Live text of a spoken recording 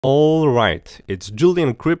Alright, it's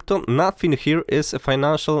Julian Krypto. Nothing here is a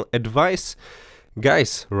financial advice.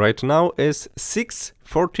 Guys, right now is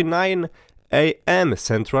 6:49 AM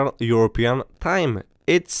Central European Time.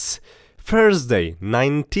 It's Thursday,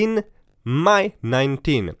 May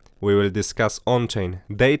 19. We will discuss on-chain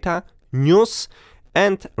data, news,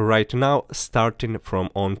 and right now starting from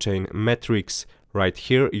on-chain metrics. Right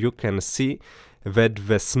here you can see that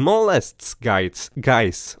the smallest guys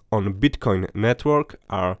on Bitcoin network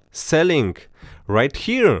are selling. Right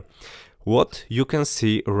here, what you can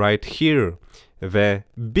see right here, the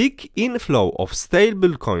big inflow of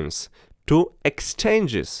stablecoins to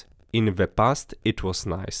exchanges. In the past it was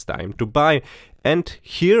nice time to buy, and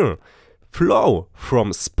here flow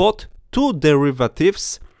from spot to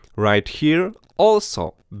derivatives. Right here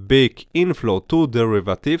also big inflow to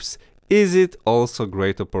derivatives. Is it also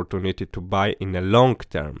great opportunity to buy in a long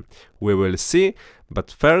term? We will see,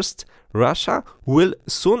 but first, Russia will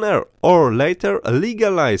sooner or later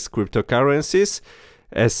legalize cryptocurrencies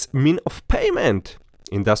as mean of payment.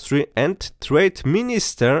 Industry and Trade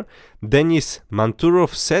Minister Denis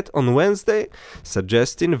Manturov said on Wednesday,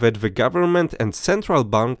 suggesting that the government and central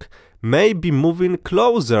bank may be moving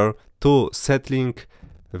closer to settling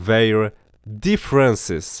their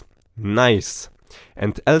differences. Nice.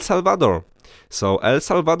 And El Salvador. So El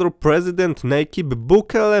Salvador President Nayib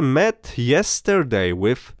Bukele met yesterday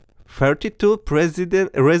with 32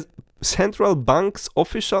 central banks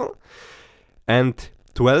officials and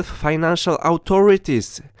 12 financial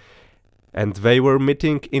authorities. And they were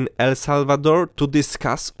meeting in El Salvador to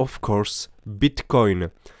discuss, of course,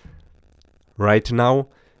 Bitcoin. Right now,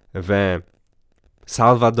 the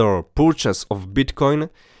Salvador purchase of Bitcoin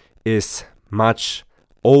is much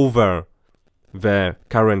over the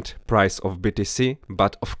current price of BTC,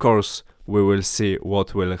 but of course we will see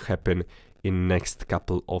what will happen in next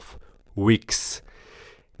couple of weeks.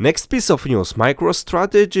 Next piece of news,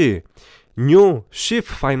 MicroStrategy. New chief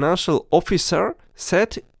financial officer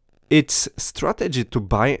said its strategy to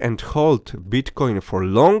buy and hold Bitcoin for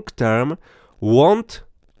long term won't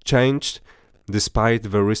change despite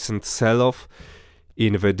the recent sell-off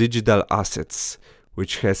in the digital assets,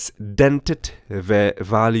 which has dented the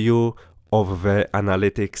value of the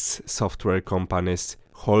analytics software companies'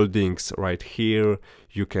 holdings. Right here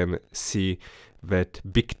you can see that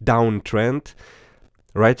big downtrend.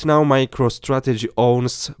 Right now MicroStrategy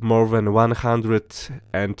owns more than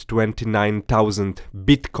 129,000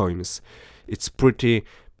 bitcoins. It's pretty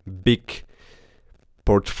big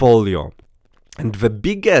portfolio. And the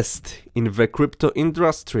biggest in the crypto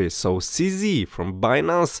industry, so CZ from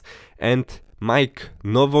Binance and Mike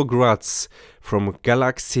Novogratz from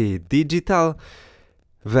Galaxy Digital,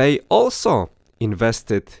 they also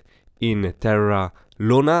invested in Terra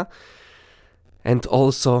Luna, and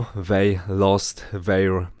also they lost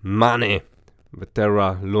their money. The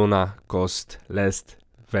Terra Luna cost less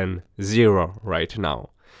than zero right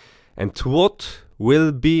now. And what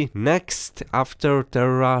will be next after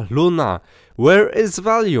Terra Luna? Where is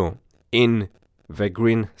value in the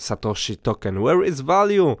green Satoshi token? Where is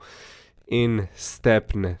value in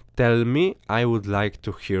Stepn? Tell me, I would like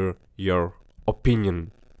to hear your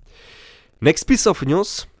opinion. Next piece of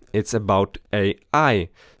news, it's about AI.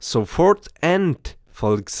 So Ford and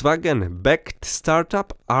Volkswagen-backed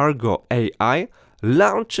startup Argo AI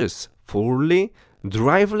launches fully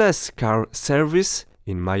driverless car service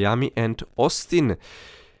in Miami and Austin.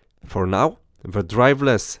 For now, the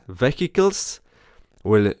driverless vehicles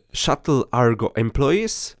will shuttle Argo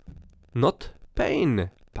employees, not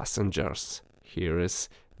paying passengers. Here is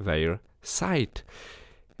their site.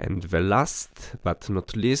 And the last but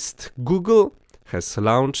not least, Google has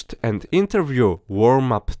launched an Interview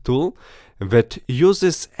Warmup tool that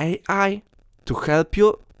uses AI to help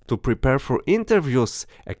you to prepare for interviews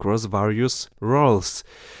across various roles.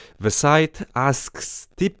 The site asks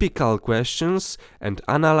typical questions and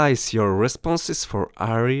analyzes your responses for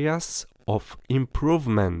areas of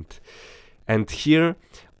improvement. And here,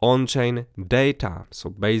 on-chain data. So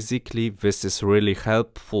basically this is really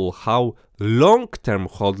helpful how long-term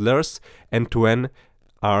hodlers and when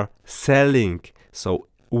are selling. So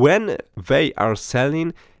when they are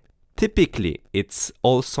selling, typically it's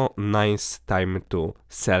also nice time to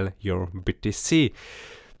sell your BTC.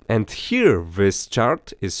 And here this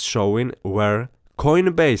chart is showing where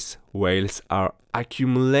Coinbase whales are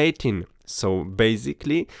accumulating. So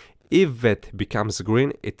basically if that becomes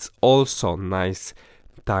green, it's also nice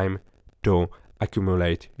time to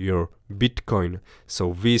accumulate your Bitcoin.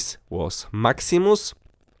 So this was Maximus,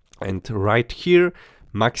 and right here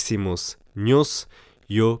Maximus News,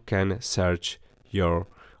 you can search your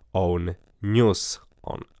own news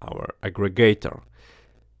on our aggregator.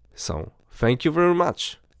 So, thank you very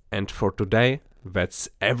much. And for today, that's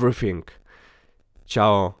everything.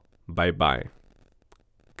 Ciao, bye bye.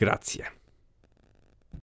 Grazie.